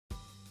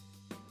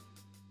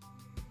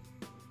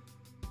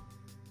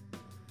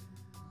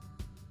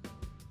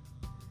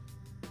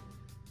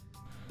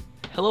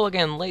Hello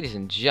again, ladies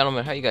and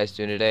gentlemen, how you guys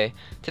doing today?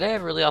 Today I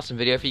have a really awesome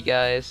video for you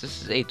guys.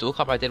 This is a dual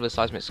comp I did with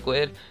Seismic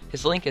Squid.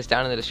 His link is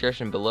down in the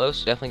description below,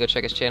 so definitely go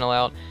check his channel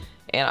out.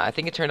 And I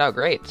think it turned out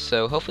great,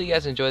 so hopefully you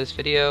guys enjoy this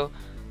video.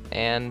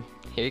 And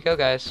here you go,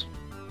 guys.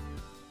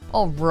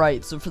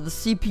 Alright, so for the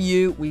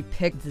CPU, we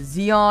picked the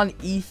Xeon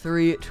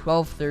E3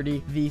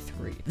 1230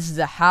 V3. This is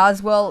a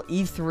Haswell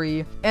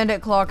E3, and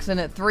it clocks in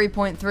at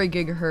 3.3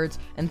 GHz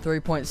and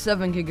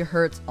 3.7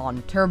 GHz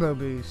on Turbo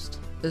Boost.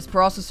 This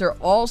processor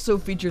also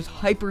features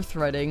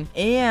hyper-threading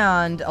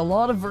and a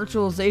lot of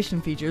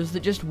virtualization features that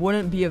just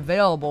wouldn't be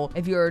available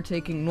if you are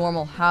taking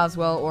normal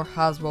Haswell or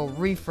Haswell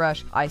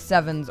Refresh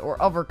i7s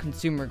or other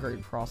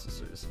consumer-grade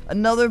processors.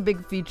 Another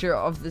big feature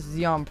of this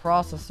Xeon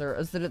processor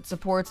is that it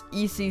supports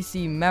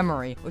ECC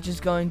memory, which is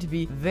going to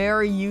be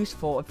very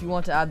useful if you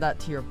want to add that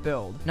to your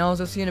build. Now, as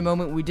you'll see in a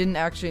moment, we didn't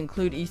actually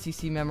include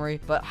ECC memory,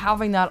 but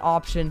having that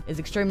option is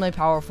extremely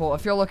powerful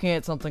if you're looking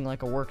at something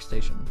like a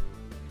workstation.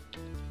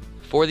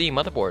 For the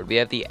motherboard, we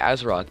have the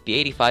ASRock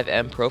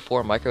B85M Pro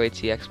 4 Micro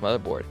ATX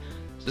motherboard.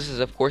 So this is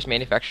of course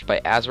manufactured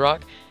by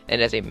ASRock and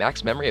has a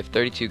max memory of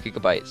 32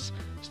 gigabytes.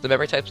 So the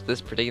memory types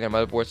this particular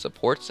motherboard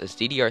supports is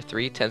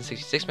DDR3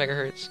 1066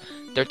 MHz,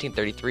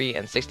 1333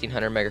 and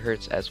 1600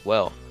 MHz as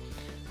well.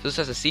 So this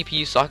has a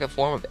CPU socket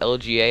form of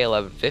LGA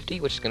 1150,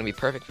 which is going to be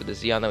perfect for the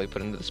Xeon that we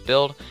put into this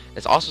build.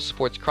 It also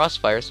supports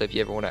Crossfire, so if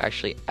you ever want to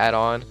actually add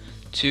on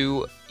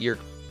to your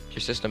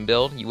system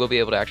build, you will be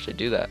able to actually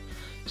do that.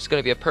 It's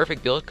going to be a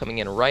perfect build, coming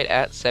in right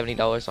at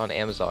 $70 on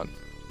Amazon.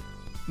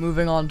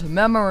 Moving on to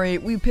memory,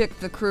 we picked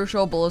the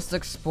Crucial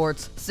Ballistic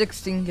Sports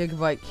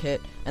 16GB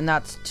kit, and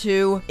that's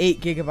two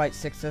 8GB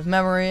sticks of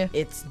memory.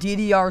 It's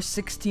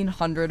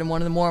DDR1600, and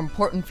one of the more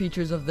important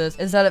features of this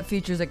is that it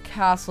features a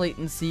cache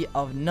latency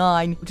of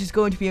 9, which is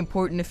going to be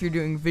important if you're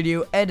doing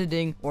video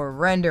editing or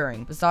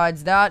rendering.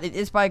 Besides that, it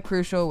is by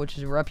Crucial, which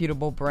is a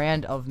reputable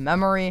brand of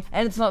memory,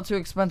 and it's not too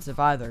expensive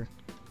either.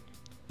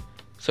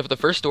 So for the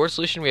first storage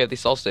solution, we have the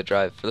solid-state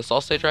drive. For the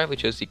solid-state drive, we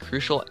chose the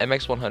Crucial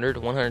MX100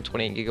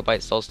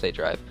 128GB solid-state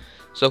drive.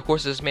 So of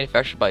course this is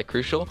manufactured by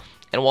Crucial,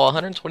 and while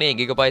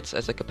 128GB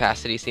as a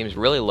capacity seems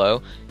really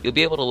low, you'll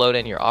be able to load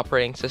in your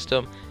operating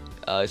system,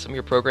 some of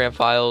your program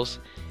files,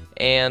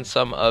 and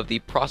some of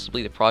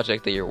possibly the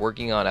project that you're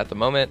working on at the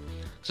moment.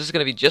 So this is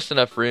going to be just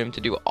enough room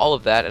to do all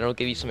of that, and it'll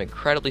give you some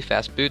incredibly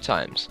fast boot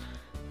times.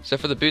 So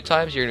for the boot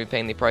times, you're going to be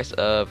paying the price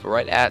of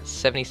right at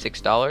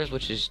 $76,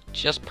 which is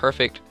just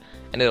perfect,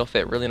 and it'll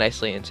fit really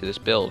nicely into this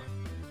build.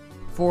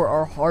 For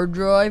our hard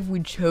drive,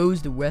 we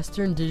chose the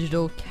Western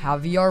Digital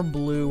Caviar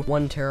Blue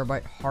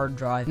 1TB hard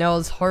drive. Now,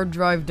 this hard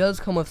drive does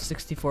come with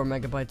 64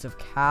 megabytes of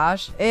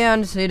cache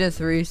and SATA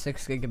 3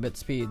 6GB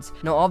speeds.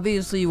 Now,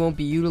 obviously, you won't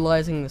be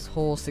utilizing this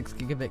whole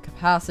 6GB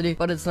capacity,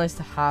 but it's nice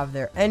to have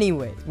there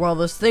anyway. While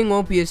this thing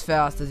won't be as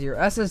fast as your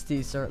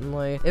SSD,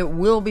 certainly, it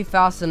will be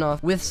fast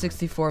enough with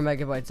 64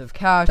 megabytes of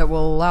cache that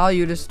will allow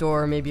you to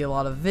store maybe a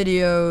lot of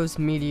videos,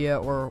 media,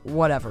 or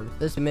whatever.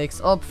 This makes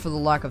up for the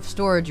lack of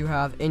storage you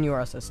have in your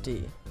SSD.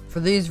 For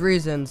these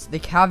reasons, the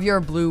Caviar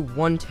Blue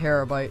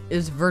 1TB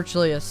is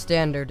virtually a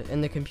standard in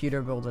the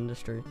computer build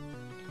industry.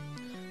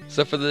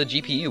 So for the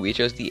GPU, we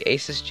chose the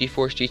Asus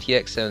GeForce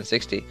GTX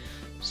 760.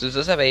 So this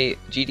does have a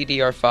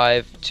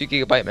GDDR5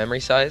 2GB memory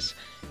size,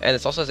 and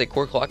this also has a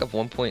core clock of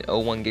 1.01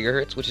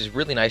 GHz, which is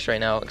really nice right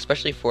now,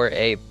 especially for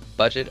a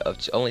budget of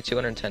only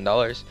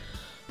 $210.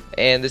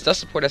 And this does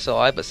support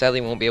SLI, but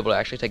sadly we won't be able to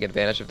actually take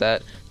advantage of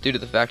that due to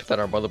the fact that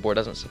our motherboard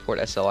doesn't support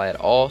SLI at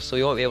all, so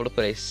you won't be able to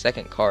put a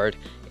second card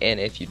in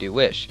if you do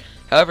wish.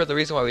 However, the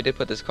reason why we did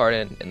put this card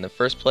in the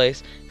first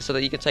place is so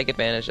that you can take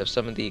advantage of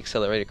some of the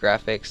accelerated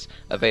graphics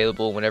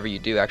available whenever you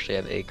do actually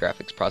have a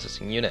graphics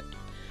processing unit.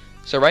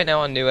 So right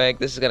now on Newegg,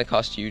 this is going to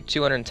cost you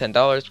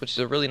 $210, which is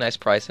a really nice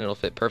price, and it'll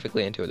fit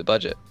perfectly into the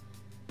budget.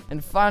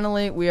 And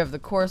finally, we have the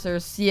Corsair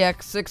CX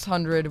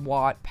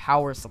 600-watt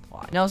power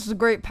supply. Now, this is a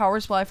great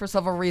power supply for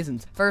several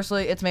reasons.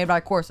 Firstly, it's made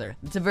by Corsair.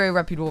 It's a very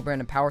reputable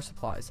brand of power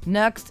supplies.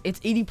 Next, it's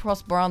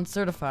 80+ bronze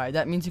certified.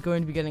 That means you're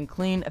going to be getting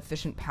clean,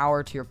 efficient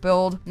power to your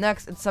build.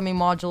 Next, it's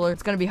semi-modular.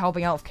 It's going to be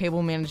helping out with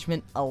cable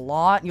management a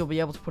lot. You'll be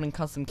able to put in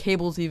custom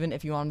cables even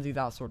if you want to do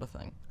that sort of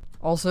thing.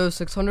 Also,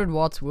 600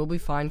 watts will be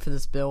fine for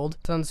this build,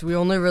 since we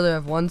only really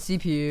have one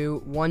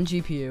CPU, one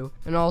GPU,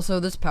 and also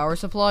this power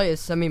supply is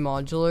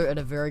semi-modular at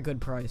a very good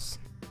price.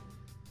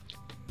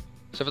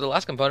 So for the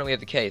last component, we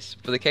have the case.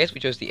 For the case, we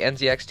chose the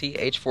NZXT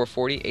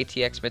H440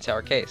 ATX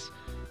mid-tower case.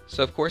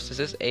 So of course, this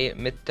is a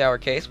mid-tower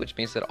case, which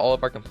means that all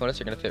of our components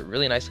are going to fit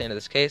really nicely into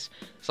this case.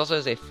 This also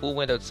has a full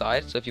windowed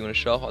side, so if you want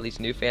to show off all these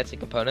new fancy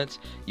components,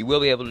 you will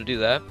be able to do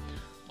that.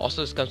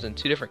 Also, this comes in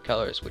two different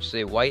colors, which is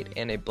a white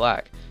and a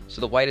black.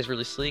 So the white is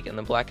really sleek, and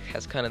the black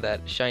has kind of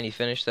that shiny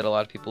finish that a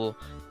lot of people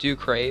do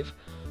crave.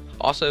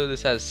 Also,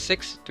 this has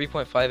 6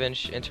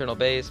 3.5-inch internal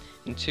bays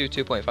and 2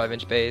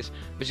 2.5-inch bays,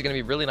 which is going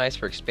to be really nice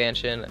for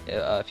expansion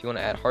if you want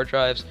to add hard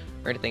drives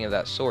or anything of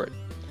that sort.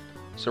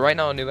 So right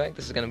now on Newegg,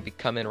 this is going to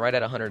come in right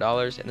at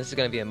 $100, and this is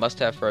going to be a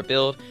must-have for our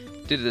build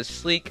due to the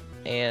sleek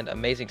and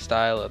amazing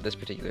style of this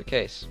particular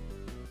case.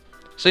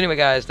 So anyway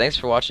guys, thanks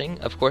for watching.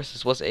 Of course,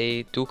 this was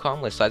a dual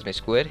com with Seismic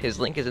Squid. His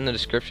link is in the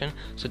description,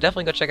 so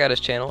definitely go check out his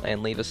channel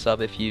and leave a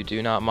sub if you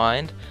do not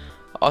mind.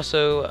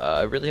 Also,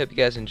 I really hope you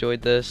guys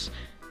enjoyed this.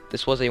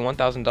 This was a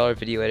 $1,000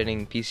 video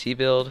editing PC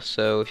build,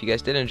 so if you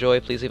guys did enjoy,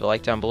 please leave a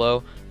like down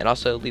below, and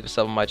also leave a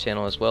sub on my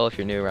channel as well if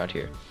you're new around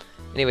here.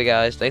 Anyway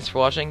guys, thanks for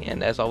watching,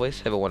 and as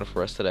always, have a wonderful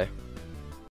rest of the day.